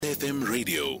FM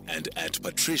Radio and at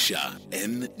Patricia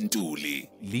N. Ntuli.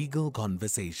 Legal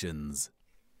Conversations.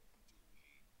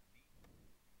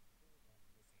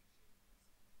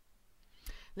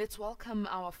 Let's welcome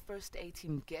our first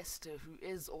A-team guest, who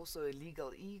is also a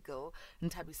legal eagle,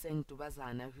 Nthabiseng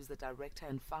Dubazana, who's the director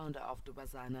and founder of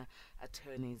Dubazana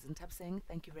Attorneys. Nthabiseng,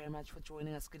 thank you very much for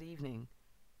joining us. Good evening.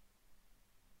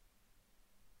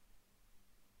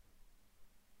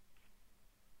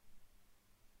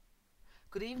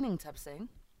 Good evening, Nthabiseng.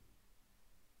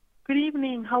 Good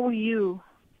evening. How are you?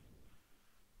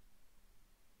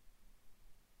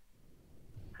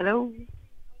 Hello?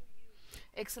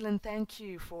 Excellent. Thank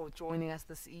you for joining us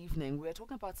this evening. We're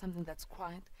talking about something that's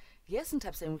quite... Yes,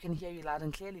 Nthabiseng, we can hear you loud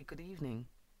and clearly. Good evening.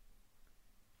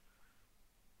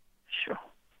 Sure.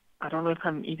 I don't know if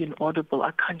I'm even audible.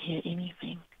 I can't hear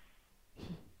anything.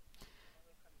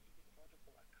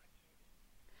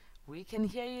 We can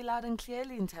hear you loud and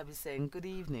clearly, Nthabiseng. Good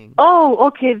evening. Oh,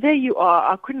 okay. There you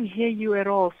are. I couldn't hear you at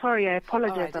all. Sorry, I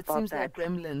apologize about that. It seems like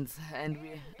gremlins, and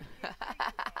we...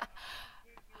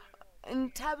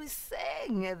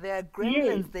 Nthabiseng, they're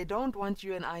gremlins. Yes. They don't want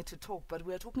you and I to talk, but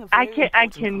we're talking about a very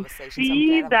important conversation.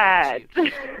 See that.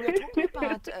 We're talking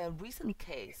about a recent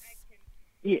case.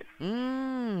 Yes.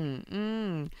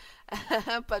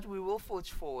 But we will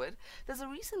forge forward. There's a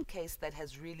recent case that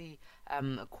has really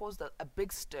caused a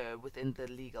big stir within the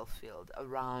legal field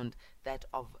around that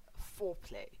of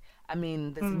foreplay. I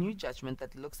mean, there's a new judgment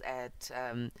that looks at,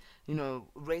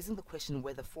 raising the question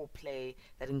whether foreplay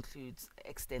that includes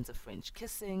extensive French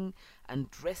kissing,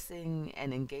 undressing,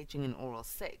 and engaging in oral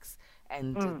sex,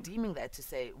 and deeming that to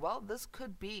say, well, this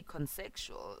could be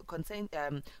consensual,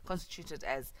 constituted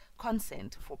as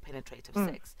consent for penetrative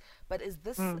sex. But is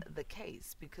this the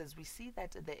case? Because we see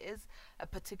that there is a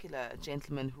particular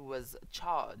gentleman who was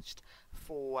charged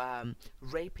for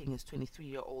raping his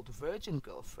 23-year-old virgin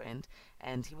girlfriend,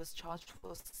 and he was charged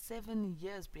for 7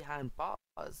 years behind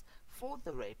bars for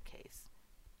the rape case.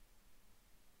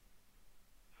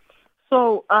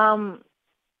 So,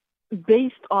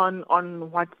 based on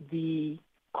what the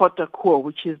court of quo,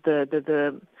 which is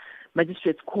the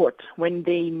magistrate's court, when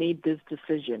they made this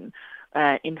decision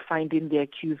in finding the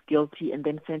accused guilty and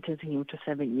then sentencing him to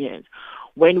 7 years,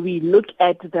 when we look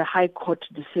at the High Court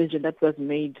decision that was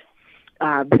made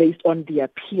based on the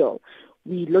appeal,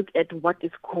 we look at what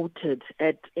is quoted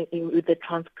with the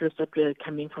transcripts that were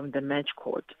coming from the match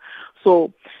court.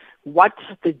 So, what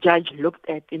the judge looked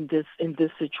at in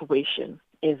this situation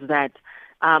is that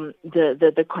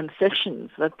the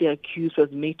concessions that the accused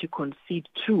was made to concede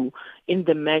to in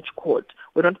the match court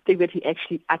were not things that he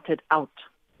actually uttered out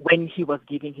when he was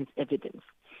giving his evidence.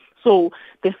 So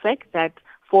the fact that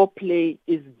foreplay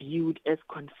is viewed as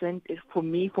consent is, for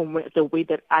me, from the way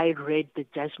that I read the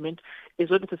judgment, is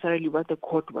not necessarily what the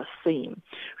court was saying.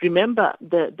 Remember,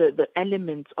 the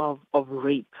elements of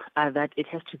rape are that it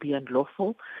has to be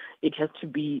unlawful, there has to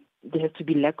be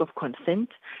lack of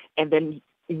consent, and then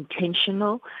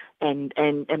intentional, and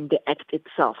the act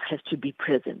itself has to be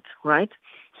present, right?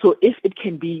 So if it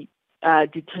can be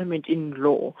determined in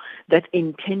law that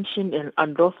intention and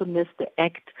unlawfulness, the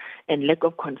act, and lack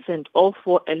of consent, all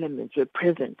four elements were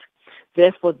present,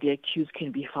 therefore the accused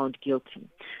can be found guilty.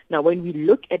 Now, when we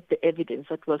look at the evidence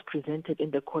that was presented in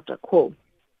the court of quo,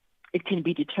 it can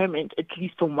be determined, at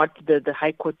least from what the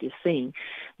High Court is saying,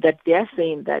 that they are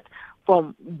saying that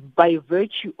by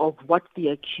virtue of what the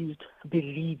accused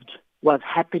believed was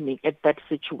happening at that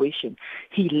situation,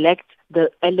 he lacked the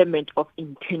element of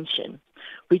intention,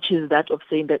 which is that of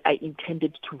saying that I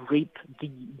intended to rape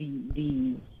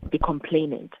the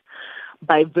complainant.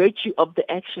 By virtue of the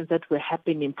actions that were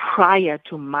happening prior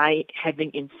to my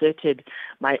having inserted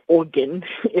my organ,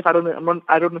 I don't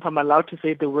know if I'm allowed to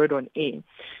say the word on air,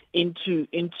 into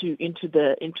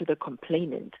the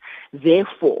complainant.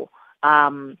 Therefore,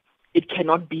 it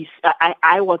cannot be.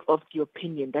 I was of the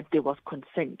opinion that there was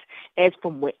consent. As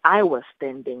from where I was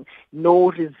standing,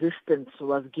 no resistance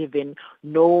was given,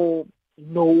 no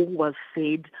was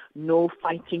said, no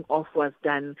fighting off was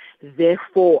done.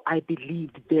 Therefore, I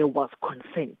believed there was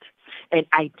consent. And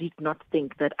I did not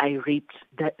think that I raped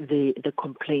the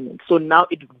complainant. So now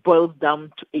it boils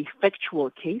down to a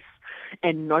factual case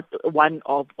and not one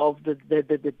of the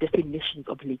definitions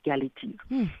of legality.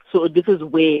 So this is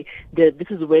where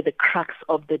the crux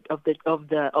of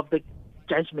the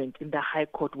judgment in the High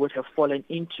Court would have fallen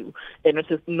into, and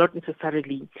not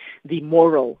necessarily the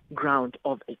moral ground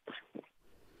of it.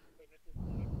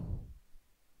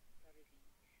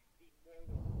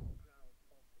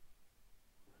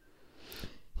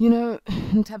 You know,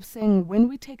 Nthabiseng, when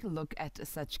we take a look at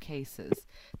such cases,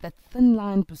 that thin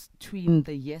line between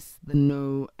the yes, the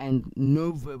no, and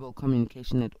no verbal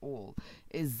communication at all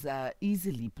is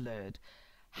easily blurred.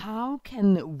 How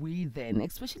can we then,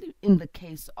 especially in the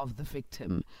case of the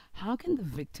victim, how can the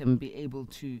victim be able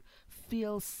to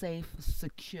feel safe,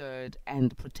 secured,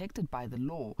 and protected by the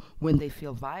law when they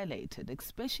feel violated,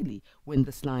 especially when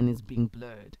this line is being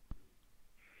blurred?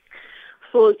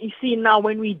 So you see, now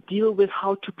when we deal with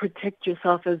how to protect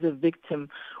yourself as a victim,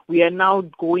 we are now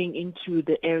going into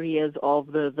the areas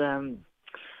of the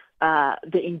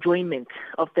enjoyment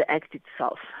of the act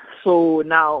itself. So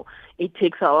now it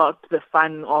takes out the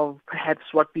fun of perhaps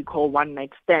what we call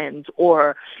one-night stands,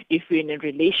 or if you're in a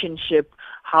relationship,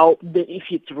 if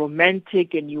it's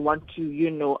romantic and you want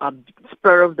to,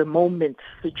 spur of the moment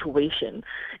situation,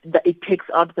 that it takes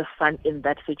out the fun in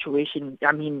that situation.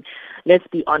 I mean, let's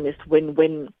be honest,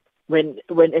 when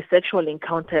a sexual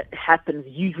encounter happens,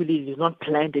 usually it is not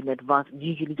planned in advance. It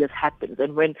usually just happens.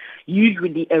 And when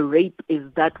usually a rape is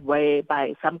that way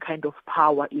by some kind of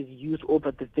power is used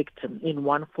over the victim in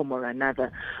one form or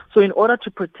another. So in order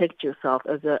to protect yourself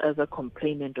as a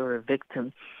complainant or a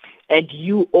victim, and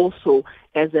you also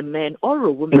as a man or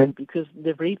a woman, because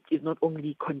the rape is not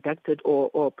only conducted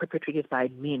or perpetrated by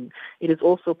men, it is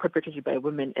also perpetrated by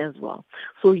women as well.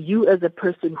 So you as a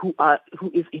person who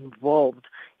is involved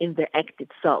in the act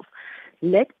itself,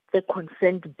 let the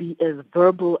consent be as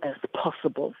verbal as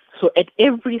possible. So at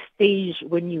every stage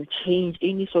when you change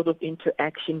any sort of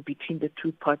interaction between the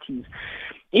two parties,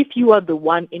 if you are the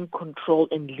one in control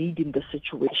and leading the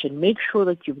situation, make sure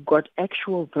that you've got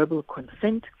actual verbal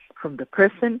consent from the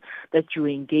person that you're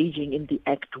engaging in the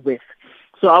act with.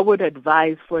 So I would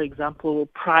advise, for example,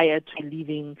 prior to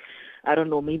leaving, I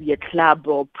don't know, maybe a club,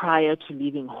 or prior to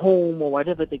leaving home, or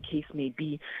whatever the case may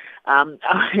be.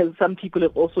 Some people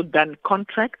have also done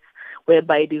contracts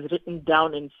whereby it is written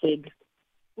down and said,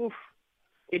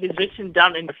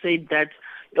 that,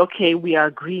 okay, we are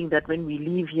agreeing that when we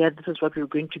leave here, this is what we're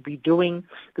going to be doing.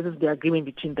 This is the agreement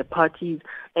between the parties.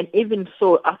 And even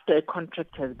so, after a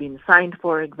contract has been signed,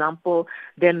 for example,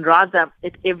 then rather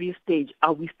at every stage,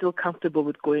 are we still comfortable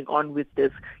with going on with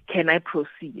this? Can I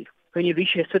proceed? When you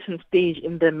reach a certain stage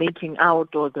in the making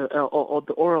out or the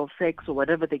oral sex or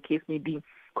whatever the case may be,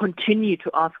 continue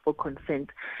to ask for consent.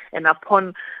 And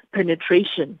upon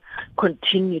penetration,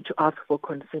 continue to ask for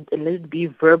consent, and let it be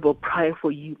verbal prior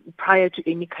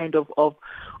to any kind of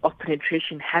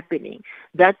penetration happening.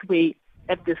 That way,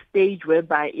 at the stage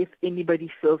whereby if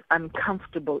anybody feels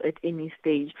uncomfortable at any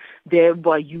stage,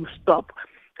 thereby you stop.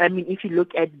 I mean, if you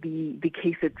look at the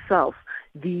case itself,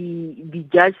 the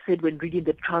judge said when reading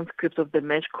the transcripts of the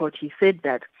match court, he said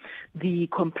that the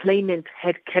complainant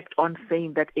had kept on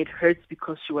saying that it hurts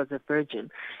because she was a virgin,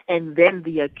 and then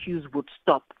the accused would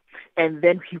stop, and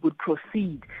then he would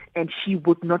proceed, and she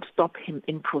would not stop him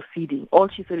in proceeding. All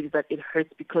she said is that it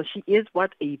hurts because she is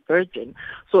a virgin.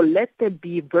 So let there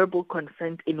be verbal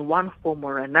consent in one form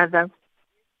or another,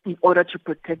 in order to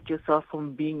protect yourself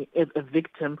from being a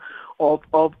victim of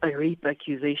a rape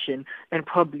accusation and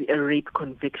probably a rape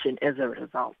conviction as a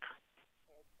result.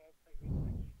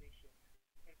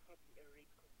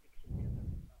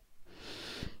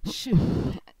 Sure.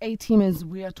 A-teamers,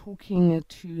 we are talking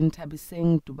to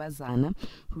Nthabiseng Dubazana,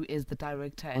 who is the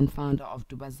director and founder of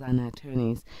Dubazana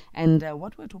Attorneys. And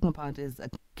what we're talking about is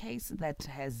a case that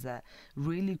has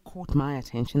really caught my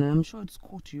attention, and I'm sure it's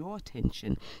caught your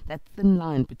attention, that thin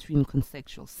line between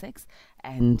consensual sex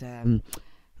and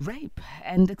rape,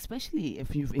 and especially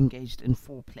if you've engaged in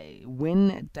foreplay.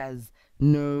 When does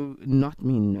no not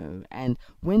mean no, and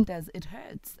when does it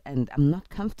hurts and I'm not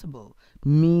comfortable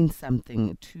mean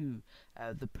something to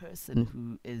the person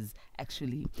who is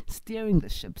actually steering the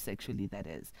ship sexually, that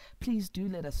is? Please do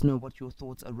let us know what your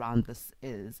thoughts around this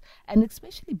is, and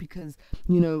especially because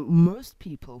most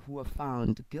people who are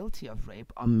found guilty of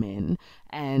rape are men,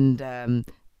 and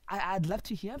I'd love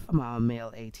to hear from our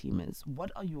male A-teamers. What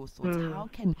are your thoughts? How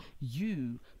can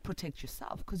you protect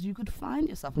yourself? Because you could find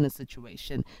yourself in a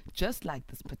situation just like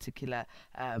this particular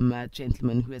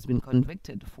gentleman who has been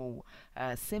convicted for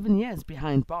 7 years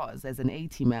behind bars as an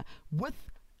A-teamer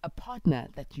with a partner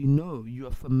that you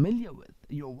are familiar with,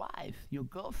 your wife, your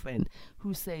girlfriend,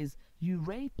 who says, you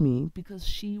raped me because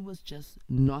she was just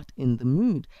not in the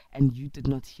mood, and you did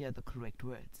not hear the correct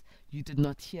words. You did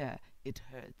not hear it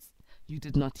hurts. You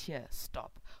did not hear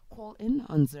stop. Call in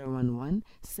on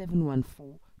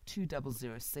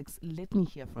 011-714-2006. Let me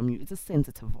hear from you. It's a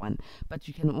sensitive one, but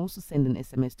you can also send an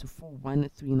SMS to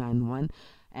 41391.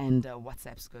 and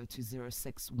WhatsApps go to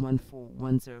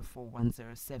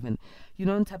 0614104107. You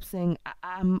know, Nthabiseng,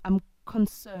 I'm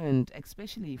concerned,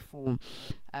 especially for,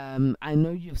 I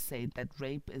know you've said that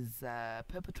rape is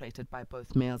perpetrated by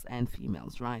both males and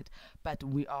females, right? But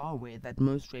we are aware that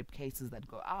most rape cases that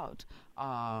go out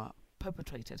are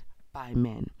perpetrated by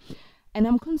men. And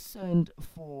I'm concerned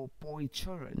for boy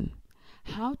children.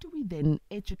 How do we then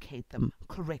educate them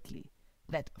correctly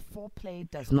that foreplay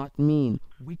does not mean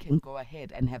we can go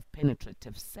ahead and have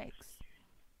penetrative sex?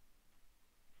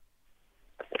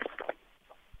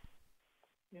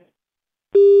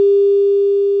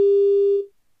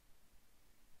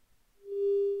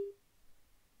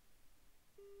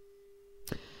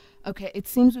 Okay, it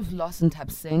seems we've lost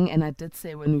Nthabiseng, and I did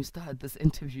say when we started this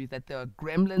interview that there are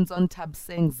gremlins on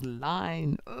Nthabiseng's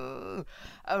line. Oh.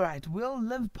 All right, we'll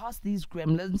live past these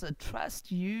gremlins.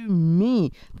 Trust you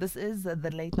me. This is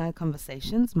the Late Night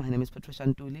Conversations. My name is Patricia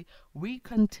Ntuli. We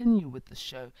continue with the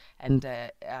show, and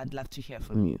I'd love to hear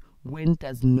from you. When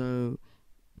does no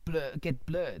get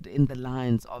blurred in the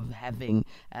lines of having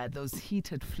those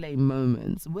heated flame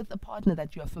moments with a partner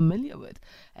that you are familiar with?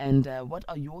 And what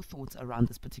are your thoughts around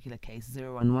this particular case?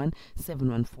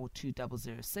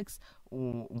 011-714-2006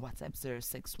 or WhatsApp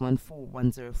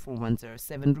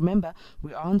 0614104107. Remember,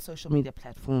 we are on social media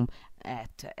platform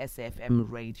at SAFM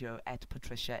Radio, at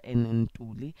Patricia N.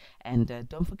 Ntuli, and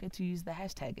don't forget to use the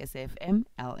hashtag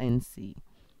SAFMLNC.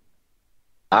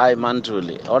 Hi,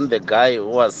 Mantuli. On the guy who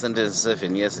was sentenced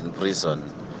 7 years in prison,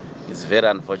 it's very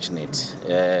unfortunate.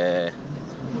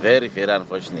 Very, very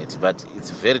unfortunate. But it's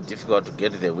very difficult to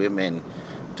get the women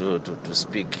to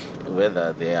speak,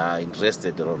 whether they are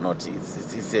interested or not.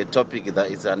 It's a topic that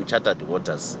is uncharted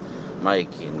waters,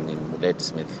 Mike in Lady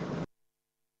Smith.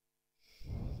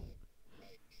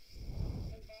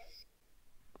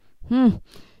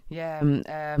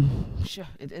 Yeah, sure,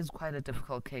 it is quite a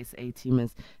difficult case,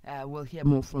 A-teamers. We'll hear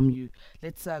more from you.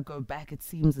 Let's go back. It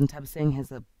seems Nthabiseng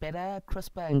has a better,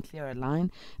 crisper and clearer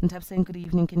line. Nthabiseng, good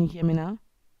evening. Can you hear me now?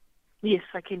 Yes,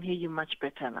 I can hear you much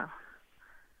better now.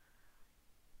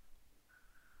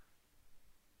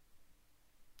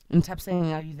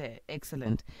 Nthabiseng, are you there?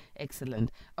 Excellent,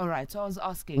 excellent. All right, so I was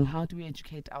asking, how do we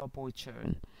educate our boy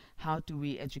children? How do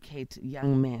we educate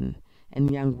young men and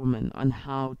young women on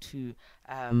how to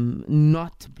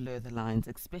not blur the lines,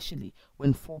 especially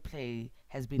when foreplay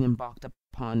has been embarked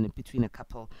upon between a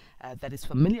couple that is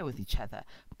familiar with each other,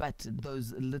 but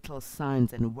those little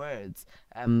signs and words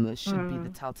should be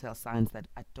the telltale signs that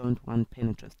I don't want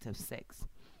penetrative sex?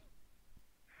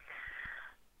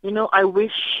 You know, I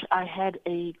wish I had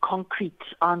a concrete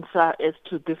answer as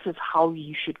to this is how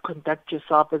you should conduct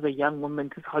yourself as a young woman,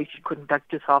 this is how you should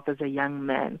conduct yourself as a young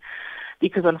man.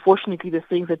 Because unfortunately, the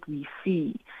things that we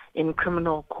see in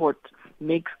criminal court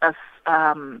makes us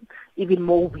even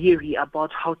more weary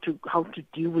about how to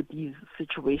deal with these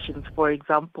situations. For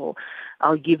example,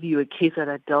 I'll give you a case that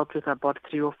I dealt with about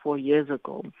 3 or 4 years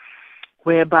ago,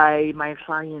 whereby my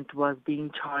client was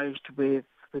being charged with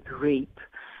rape.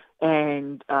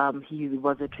 And he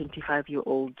was a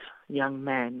 25-year-old young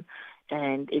man.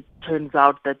 And it turns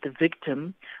out that the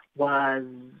victim was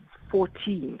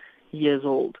 14 years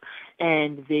old.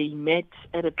 And they met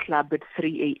at a club at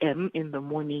 3 a.m. in the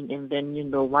morning, and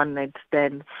then, one night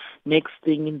stand. Next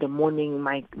thing in the morning,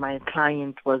 my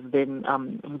client was then,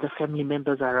 the family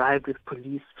members arrived with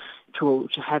police to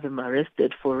have him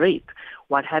arrested for rape.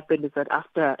 What happened is that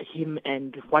after him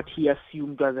and what he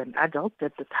assumed was an adult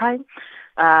at the time,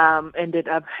 ended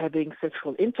up having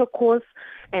sexual intercourse,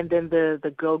 and then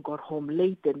the girl got home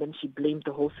late, and then she blamed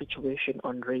the whole situation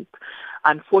on rape.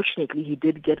 Unfortunately, he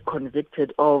did get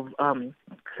convicted of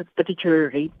statutory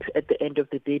rape at the end of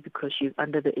the day because she's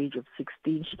under the age of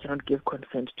 16. She cannot give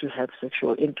consent to have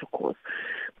sexual intercourse.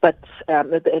 But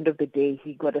at the end of the day,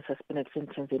 he got a suspended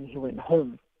sentence and he went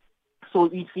home. So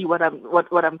you see, what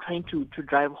I'm trying to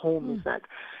drive home is that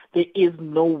there is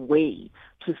no way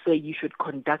to say you should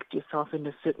conduct yourself in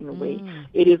a certain way.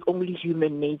 It is only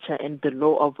human nature and the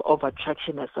law of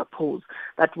attraction, I suppose,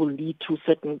 that will lead to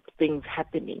certain things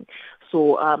happening.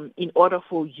 So in order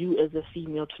for you as a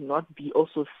female to not be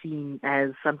also seen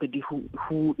as somebody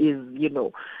who is,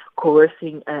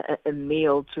 coercing a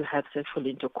male to have sexual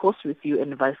intercourse with you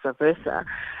and vice versa,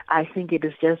 I think it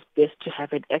is just best to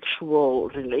have an actual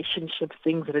relationship,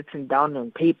 things written down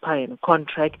on paper and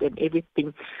contract and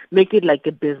everything. Make it like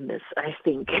a business, I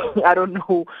think. I don't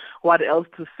know what else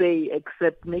to say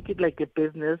except make it like a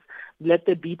business. Let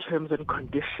there be terms and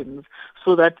conditions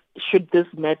so that should this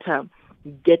matter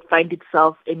find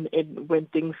itself in when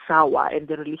things sour and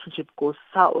the relationship goes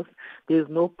south, there's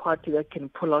no party that can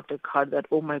pull out a card that,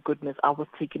 oh my goodness, I was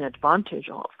taken advantage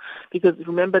of. Because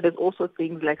remember, there's also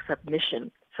things like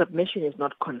submission. Submission is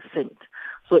not consent.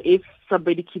 So if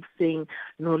somebody keeps saying,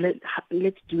 no,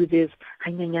 let's do this,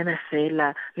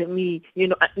 let me,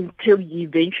 until you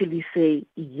eventually say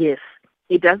yes,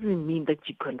 it doesn't mean that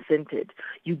you consented.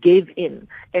 You gave in.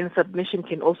 And submission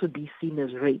can also be seen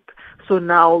as rape. So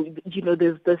now,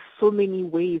 there's so many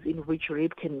ways in which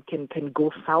rape can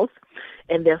go south.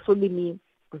 And there are so many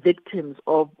victims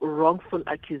of wrongful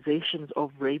accusations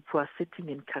of rape who are sitting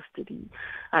in custody.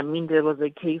 I mean, there was a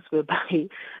case whereby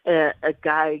a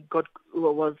guy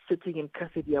was sitting in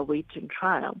custody awaiting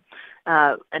trial,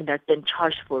 and that then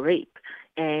charged for rape.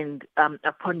 And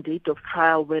upon date of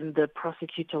trial, when the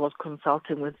prosecutor was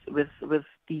consulting with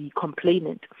the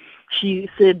complainant, she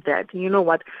said that, you know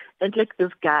what, and like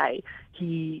this guy,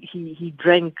 he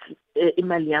drank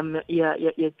imaliam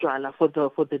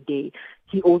for the day.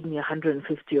 He owed me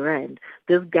 150 rand.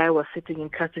 This guy was sitting in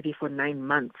custody for 9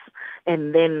 months,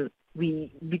 and then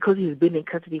because he's been in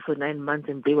custody for 9 months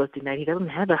and bail was denied, he doesn't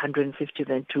have 150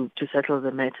 rand to settle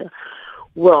the matter.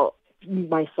 Well,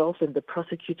 myself and the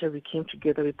prosecutor, we came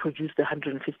together, we produced the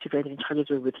 150 rand and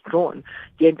charges were withdrawn.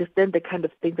 You understand the kind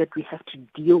of thing that we have to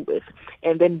deal with.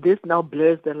 And then this now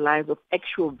blurs the lives of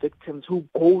actual victims who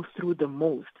go through the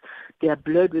most. They are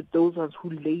blurred with those ones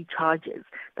who lay charges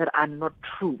that are not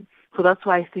true. So that's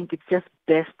why I think it's just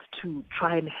best to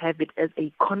try and have it as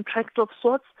a contract of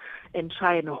sorts and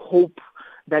try and hope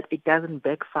that it doesn't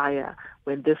backfire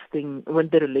when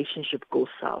the relationship goes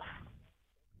south.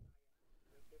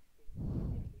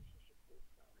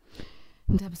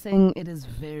 Nthabiseng, it is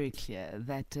very clear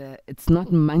that it's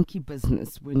not monkey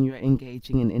business when you're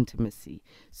engaging in intimacy.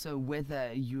 So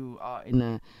whether you are in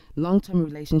a long-term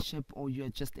relationship or you're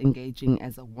just engaging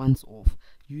as a once-off,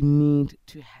 you need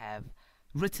to have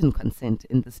written consent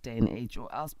in this day and age,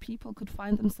 or else people could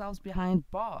find themselves behind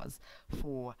bars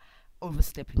for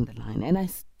overstepping the line. And I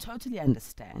totally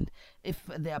understand if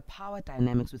there are power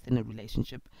dynamics within a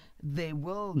relationship, there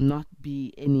will not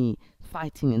be any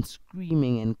fighting and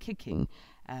screaming and kicking.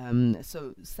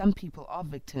 So some people are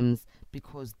victims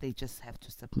because they just have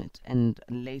to submit, and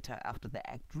later after the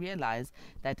act realize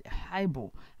that,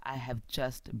 Haibo, I have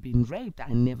just been raped.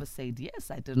 I never said yes,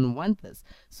 I didn't want this.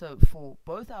 So for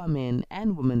both our men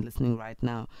and women listening right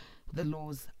now, the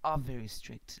laws are very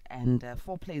strict, and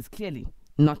foreplay is clearly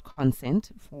not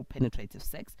consent for penetrative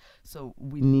sex. So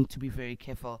we need to be very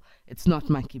careful. It's not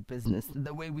monkey business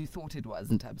the way we thought it was,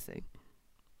 Nthabiseng.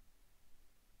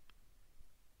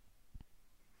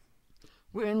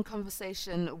 We're in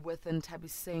conversation with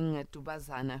Nthabiseng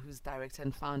Dubazana, who's director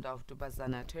and founder of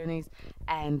Dubazana Attorneys,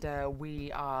 and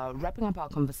we are wrapping up our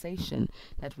conversation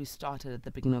that we started at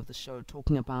the beginning of the show,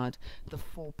 talking about the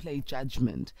foreplay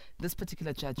judgment. This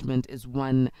particular judgment is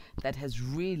one that has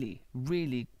really,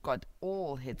 really got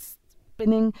all heads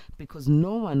spinning because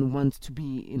no one wants to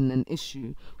be in an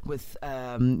issue with,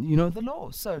 the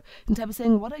law. So,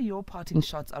 Nthabiseng, what are your parting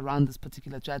shots around this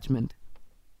particular judgment?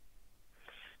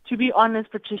 To be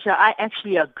honest, Patricia, I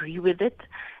actually agree with it.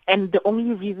 And the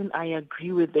only reason I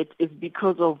agree with it is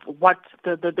because of what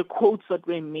the quotes that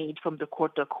were made from the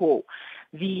Kota Ko.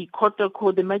 The Kota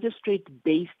Ko, the magistrate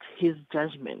based his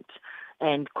judgment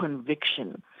and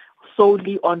conviction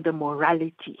solely on the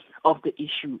morality of the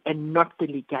issue and not the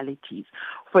legalities.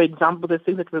 For example, the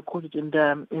things that were quoted in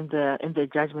the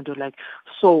judgment were like,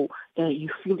 you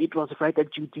feel it was right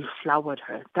that you deflowered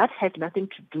her. That had nothing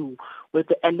to do with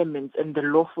the elements and the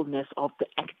lawfulness of the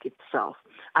act itself.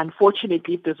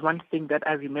 Unfortunately, if there's one thing that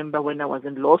I remember when I was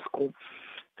in law school,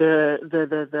 the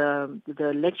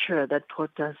lecturer that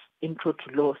taught us intro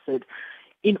to law said,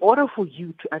 in order for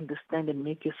you to understand and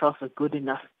make yourself a good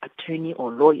enough attorney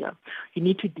or lawyer, you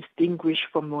need to distinguish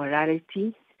from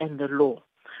morality and the law,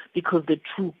 because the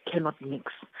two cannot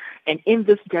mix. And in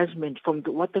this judgment, from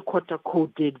what the Kota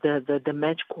Ko did, the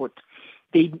match court,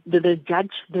 the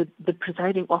judge, the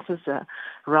presiding officer,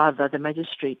 rather, the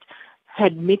magistrate,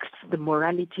 had mixed the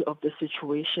morality of the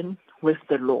situation with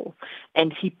the law.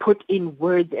 And he put in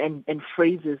words and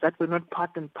phrases that were not part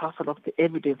and parcel of the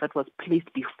evidence that was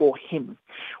placed before him.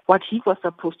 What he was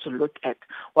supposed to look at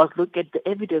was look at the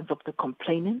evidence of the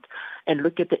complainant and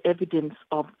look at the evidence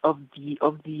of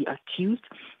the accused,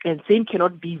 and same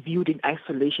cannot be viewed in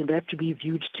isolation. They have to be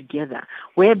viewed together,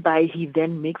 whereby he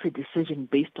then makes a decision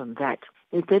based on that.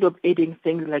 Instead of adding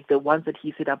things like the ones that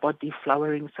he said about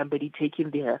deflowering somebody, taking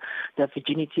their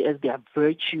virginity as their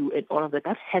virtue and all of that,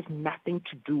 that has nothing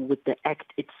to do with the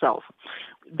act itself.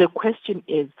 The question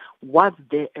is, was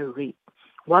there a rape?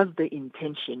 Was the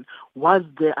intention? Was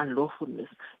the unlawfulness?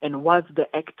 And was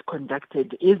the act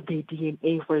conducted? Is the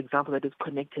DNA, for example, that is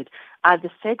connected? Are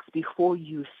the facts before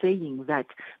you saying that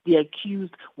the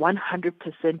accused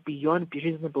 100% beyond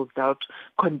reasonable doubt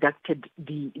conducted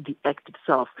the act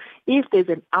itself? If there's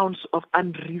an ounce of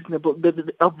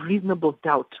reasonable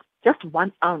doubt, just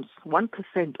 1 ounce,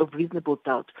 1% of reasonable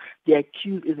doubt, the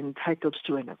accused is entitled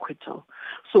to an acquittal.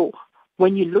 So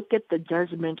when you look at the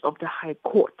judgment of the High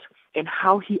Court and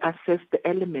how he assessed the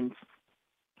elements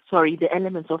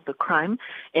of the crime,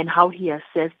 and how he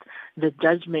assessed the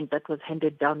judgment that was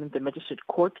handed down in the magistrate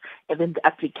court, and then the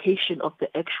application of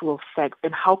the actual facts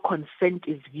and how consent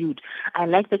is viewed. I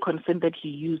like the consent that he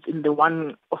used in the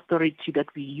one authority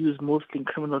that we use mostly in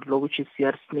criminal law, which is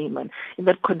C.R. Snyman, in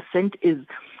that consent is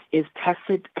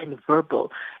tacit and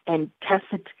verbal, and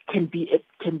tacit can be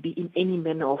in any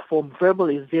manner or form. Verbal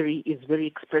is very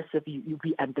expressive.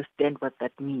 We understand what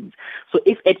that means. So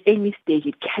if at any stage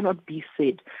it cannot be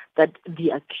said that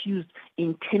the accused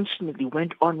intentionally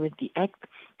went on with the act,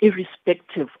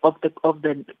 irrespective of the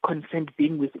consent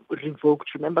being revoked.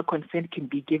 Remember, consent can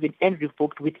be given and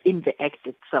revoked within the act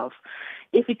itself.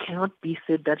 If it cannot be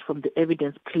said that from the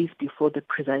evidence placed before the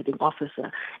presiding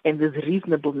officer and there's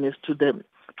reasonableness to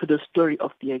the story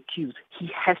of the accused, he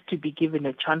has to be given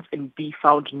a chance and be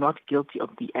found not guilty of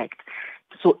the act.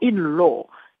 So in law,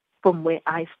 from where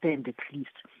I stand at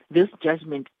least, this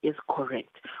judgment is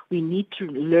correct. We need to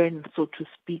learn, so to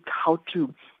speak, how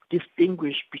to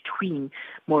distinguish between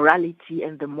morality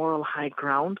and the moral high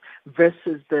ground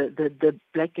versus the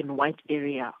black and white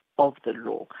area of the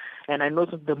law. And I know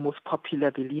that the most popular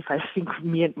belief, I think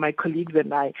me and my colleagues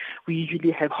and I, we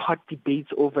usually have hot debates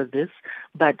over this,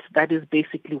 but that is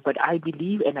basically what I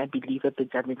believe, and I believe that the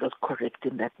judgment was correct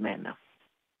in that manner.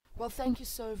 Well, thank you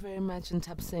so very much,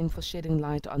 Nthabiseng, for shedding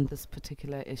light on this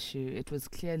particular issue. It was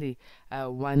clearly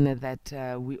one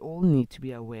that we all need to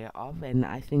be aware of, and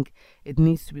I think it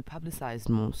needs to be publicized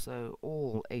more so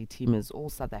all A-teamers, all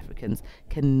South Africans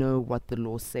can know what the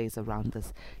law says around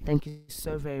this. Thank you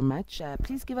so very much.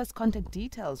 Please give us contact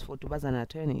details for Dubazana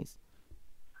Attorneys.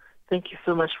 Thank you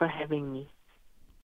so much for having me.